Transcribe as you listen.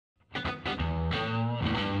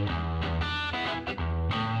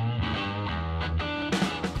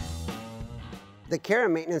The care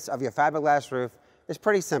and maintenance of your fiberglass roof is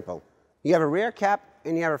pretty simple. You have a rear cap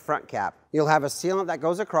and you have a front cap. You'll have a sealant that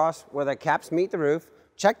goes across where the caps meet the roof.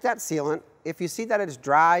 Check that sealant. If you see that it's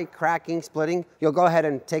dry, cracking, splitting, you'll go ahead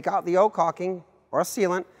and take out the old caulking or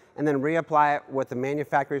sealant and then reapply it with the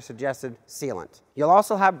manufacturer's suggested sealant. You'll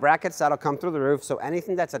also have brackets that'll come through the roof, so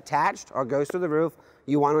anything that's attached or goes through the roof,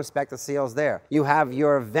 you want to inspect the seals there. You have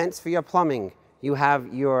your vents for your plumbing. You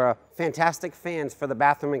have your fantastic fans for the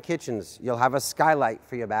bathroom and kitchens. You'll have a skylight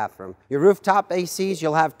for your bathroom. Your rooftop ACs,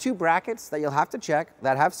 you'll have 2 brackets that you'll have to check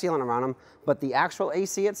that have sealant around them, but the actual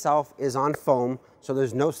AC itself is on foam, so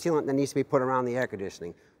there's no sealant that needs to be put around the air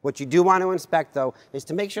conditioning. What you do want to inspect though is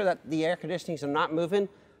to make sure that the air conditionings are not moving.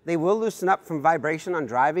 They will loosen up from vibration on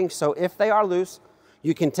driving, so if they are loose,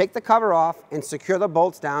 you can take the cover off and secure the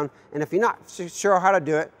bolts down, and if you're not sure how to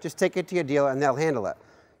do it, just take it to your dealer and they'll handle it.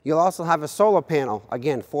 You'll also have a solar panel,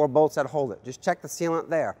 again, 4 bolts that hold it. Just check the sealant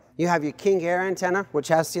there. You have your King Air antenna, which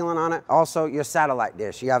has sealant on it. Also, your satellite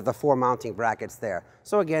dish. You have the 4 mounting brackets there.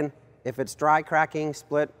 So again, if it's dry, cracking,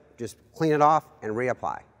 split, just clean it off and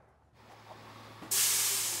reapply.